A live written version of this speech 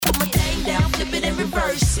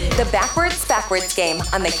reverse it. The Backwards game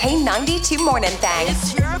on the K92 Morning Thang.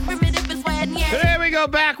 It's your primitive is when you Today we go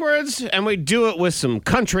backwards, and we do it with some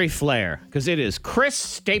country flair, because it is Chris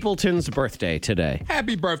Stapleton's birthday today.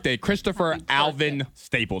 Happy birthday, Christopher Alvin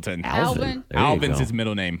Stapleton. Alvin? There you Alvin's go. his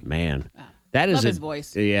middle name. Man. That is Love his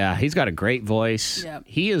voice. Yeah, he's got a great voice. Yep.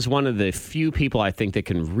 He is one of the few people I think that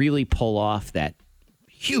can really pull off that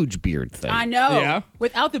huge beard thing. I know. Yeah.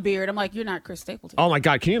 Without the beard, I'm like, you're not Chris Stapleton. Oh my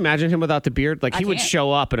God, can you imagine him without the beard? Like, he would can't.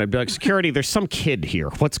 show up and I'd be like, security, there's some kid here.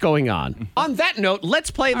 What's going on? On that note,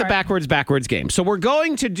 let's play the backwards game. So we're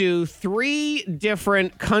going to do 3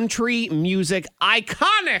 different country music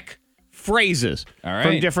iconic phrases All right.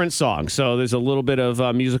 from different songs. So there's a little bit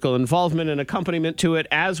of musical involvement and accompaniment to it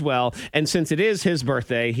as well. And since it is his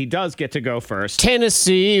birthday, he does get to go first.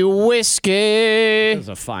 Tennessee Whiskey. It's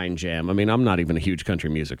a fine jam. I mean, I'm not even a huge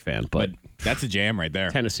country music fan, but That's a jam right there.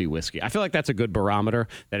 Tennessee Whiskey. I feel like that's a good barometer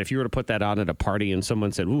that if you were to put that on at a party and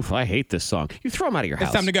someone said, oof, I hate this song, you throw them out of your house.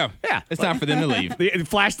 It's time to go. Yeah. It's time for them to leave.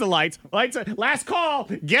 Flash the lights. Last call.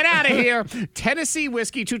 Get out of here. Tennessee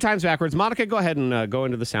Whiskey 2 times backwards. Monica, go ahead and go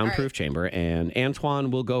into the soundproof chamber, and Antoine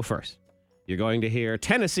will go first. You're going to hear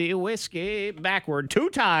Tennessee Whiskey backward 2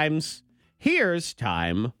 times. Here's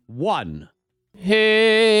time 1.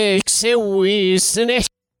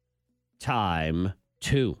 Time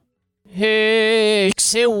 2. Hey,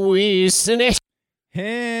 sick with city.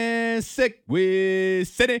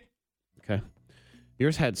 Okay.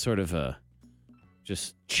 Yours had sort of a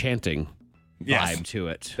just chanting vibe to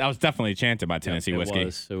it. That was definitely chanted by Tennessee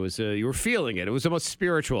Whiskey. It was you were feeling it. It was almost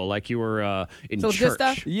spiritual, like you were in So church. good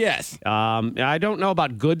stuff? Yes. I don't know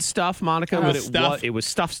about good stuff, Monica, but Stuff? it was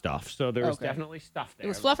stuff. So there was definitely stuff there. It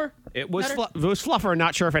was fluffer? It was Nutter? it was fluffer.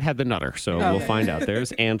 Not sure if it had the nutter, so we'll find out.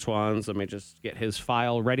 There's Antoine's. Let me just get his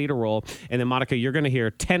file ready to roll. And then, Monica, you're going to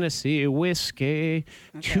hear Tennessee Whiskey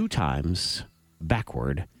 2 times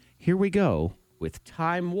backward. Here we go with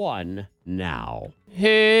time 1 now.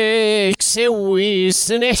 Time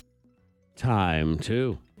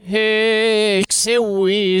 2. Hey, see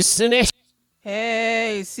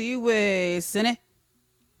way, Cindy.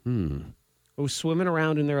 I was swimming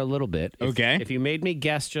around in there a little bit. Okay. If you made me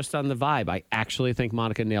guess just on the vibe, I actually think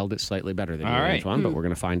Monica nailed it slightly better than you, All right. Antoine, but we're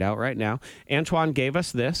going to find out right now. Antoine gave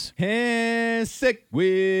us this. Hey, sick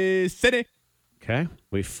with city. Okay.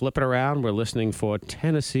 We flip it around. We're listening for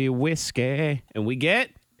Tennessee Whiskey, and we get...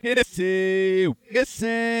 Tennessee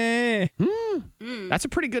Whiskey. That's a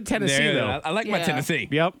pretty good Tennessee, There, though. I like my Yeah. Tennessee.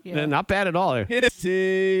 Yep. Yeah. Not bad at all.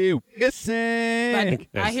 Tennessee Whiskey.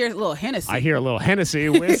 I hear a little Hennessy. I hear a little Hennessy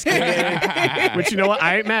Whiskey. Which, you know what?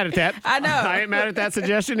 I ain't mad at that. I know. I ain't mad at that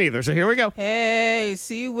suggestion either. So here we go. Hey,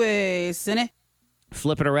 see way, Cindy.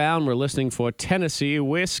 Flip it around. We're listening for Tennessee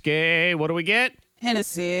Whiskey. What do we get?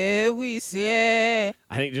 Hennessy, we see. I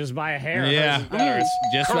think just by a hair. Yeah. Hers is better.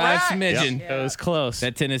 Just by a Correct. smidgen. Yep, that was close.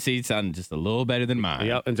 That Tennessee sounded just a little better than mine.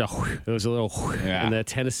 Yep, and there was a little Yeah. in the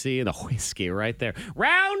Tennessee and the whiskey right there.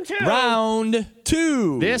 Round 2. Round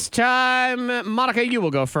 2. This time, Monica, you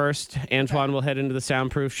will go first. Antoine will head into the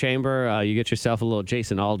soundproof chamber. You get yourself a little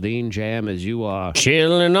Jason Aldean jam as you are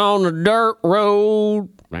chilling on the dirt road.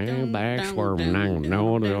 Back swerving.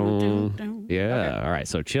 Yeah. All right.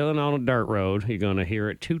 So chilling on a dirt road. You're going to hear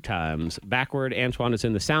it 2 times. Backward, Antoine is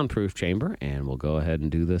in the soundproof chamber, and we'll go ahead and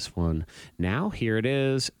do this one now. Here it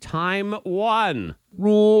is. Time 1.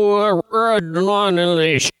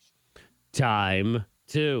 Time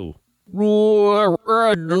 2. Roar,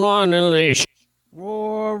 run, not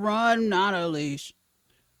a leash.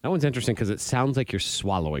 That one's interesting because it sounds like you're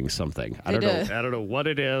swallowing something. I don't know what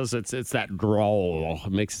it is. It's that drawl.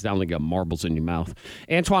 It makes it sound like you got marbles in your mouth.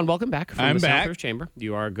 Antoine, welcome back from I'm the back. soundproof chamber.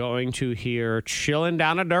 You are going to hear "Chillin'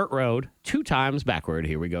 Down a Dirt Road" 2 times backward.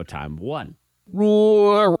 Here we go. Time 1. It's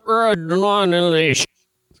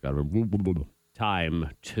got a time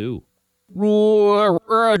 2. Roar,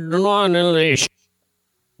 run on a leash.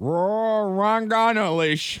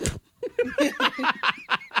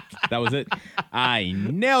 That was it. I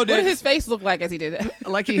nailed What did it. his face look like as he did that?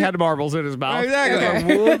 Like he had marbles in his mouth.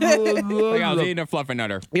 Exactly. Like I was eating a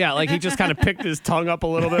fluffernutter. Yeah, like he just kind of picked his tongue up a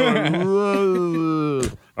little bit.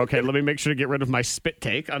 Okay, let me make sure to get rid of my spit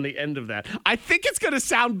take on the end of that. I think it's going to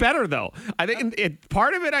sound better, though. I think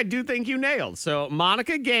part of it I do think you nailed. So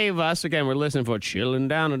Monica gave us, again, we're listening for "Chilling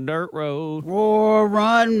Down a Dirt Road." Roar,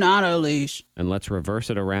 run, not a leash. And let's reverse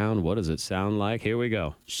it around. What does it sound like? Here we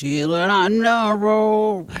go. Chillin' on the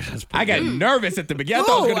road. I got nervous at the beginning. I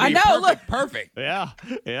thought it was going to be I know, perfect.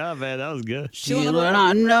 Yeah, man, that was good. Chillin'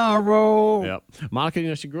 on the road. Yep.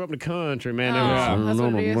 Monica, she grew up in the country, man. That's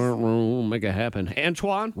what it is. Make it happen.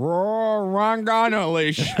 Antoine? Roar, run on a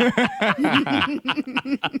leash.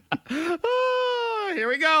 Here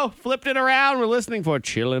we go. Flipped it around. We're listening for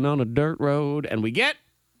Chillin' on a Dirt Road. And we get...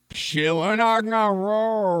 Chillin' on a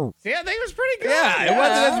roll. See, I think it was pretty good. Yeah, it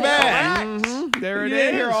wasn't as bad. There it You is.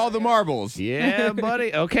 didn't hear all the marbles. Yeah,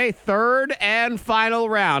 buddy. Okay, third and final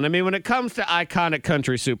round. I mean, when it comes to iconic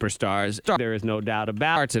country superstars, there is no doubt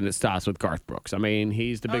about it, and it starts with Garth Brooks. I mean,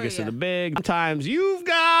 he's the biggest of the big. Sometimes you've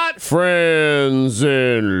got friends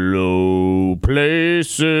in low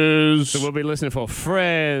places. So we'll be listening for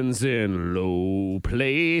Friends in Low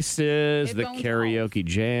Places, the Headphones karaoke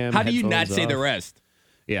jam. How do you not headphones say the off. rest?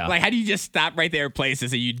 Yeah. Like, how do you just stop right there in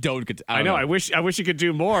places and you don't get I know. I wish you could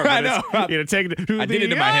do more. I But know. take it. I did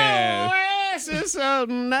it in my head. Oasis of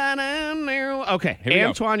okay, Here we go.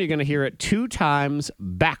 Antoine, you're going to hear it 2 times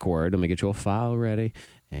backward. Let me get your file ready.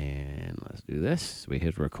 And let's do this. We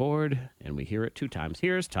hit record, and we hear it 2 times.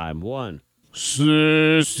 Here's time 1.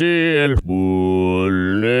 Cecil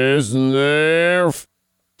Bullnesnerf.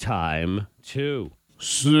 Time 2.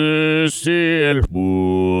 Cecil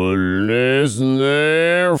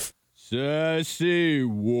Bullnesnerf. Sassy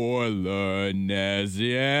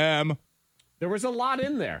Warlanesium. There was a lot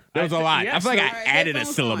in there. There was a lot. Yes, I feel like I there- added a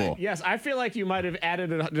Headphones syllable. Yes, I feel like you might have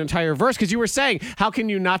added an entire verse because you were saying, how can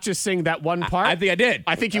you not just sing that one part? I think I did.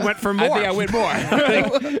 I think you went for more. I think I went more. I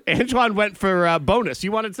think Antoine went for bonus.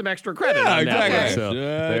 You wanted some extra credit Yeah, on that exactly. one. So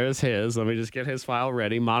there's his. Let me just get his file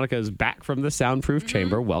ready. Monica is back from the soundproof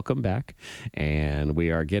chamber. Welcome back. And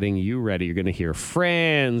we are getting you ready. You're going to hear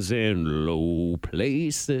Friends in Low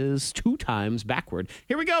Places 2 times backward.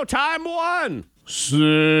 Here we go. Time 1.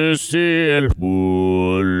 Cecil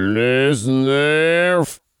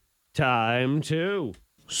Bullnesnerf. Time 2.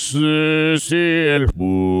 Cecil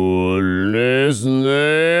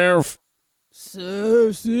Bullnesnerf.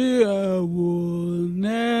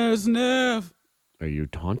 Are you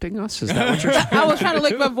taunting us? Is that what you're I was trying to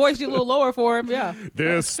make my voice a little lower for him. Yeah.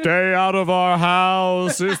 This stay out of our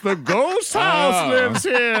house. It's the ghost house lives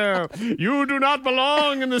here. You do not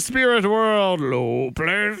belong in the spirit world. Low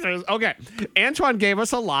places. Okay. Antoine gave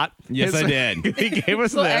us a lot. Yes, I did. He gave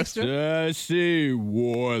us A little this. extra. Sassy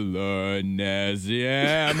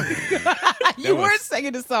Warlanesium. You weren't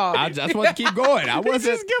singing the song. I just want to keep going. I He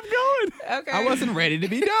wasn't. just kept going. Okay. I wasn't ready to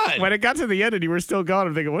be done. When it got to the end and you were still going,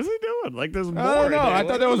 I'm thinking, what's he doing? Like, there's more. don't know. in there. I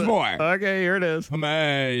thought there was more. Okay, here it is.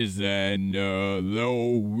 Amazing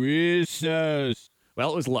low wishes.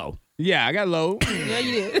 Well, it was low. Yeah, I got low. Yeah,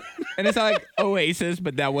 you did. And it's like Oasis,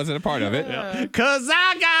 but that wasn't a part of it. Because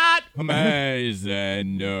I got.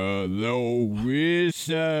 Amazing low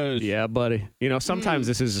wishes. Yeah, buddy. You know, sometimes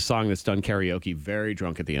this is a song that's done karaoke very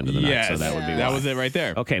drunk at the end of the night. Yes, So that would be that why. was it right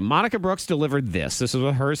there. Okay, Monica Brooks delivered this. This is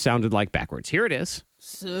what hers sounded like backwards. Here it is.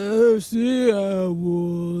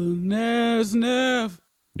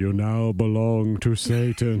 You now belong to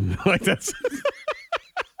Satan. Like that's.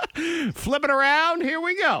 Flip it around. Here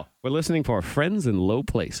we go. We're listening for Friends in Low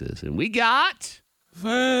Places. And we got.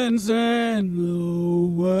 Friends and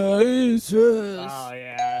Oasis. Oh,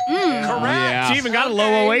 yeah. Correct. Yeah. She even got a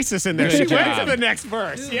low oasis in there. Good She went job. to the next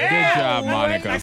verse. Yeah. Good job, Monica.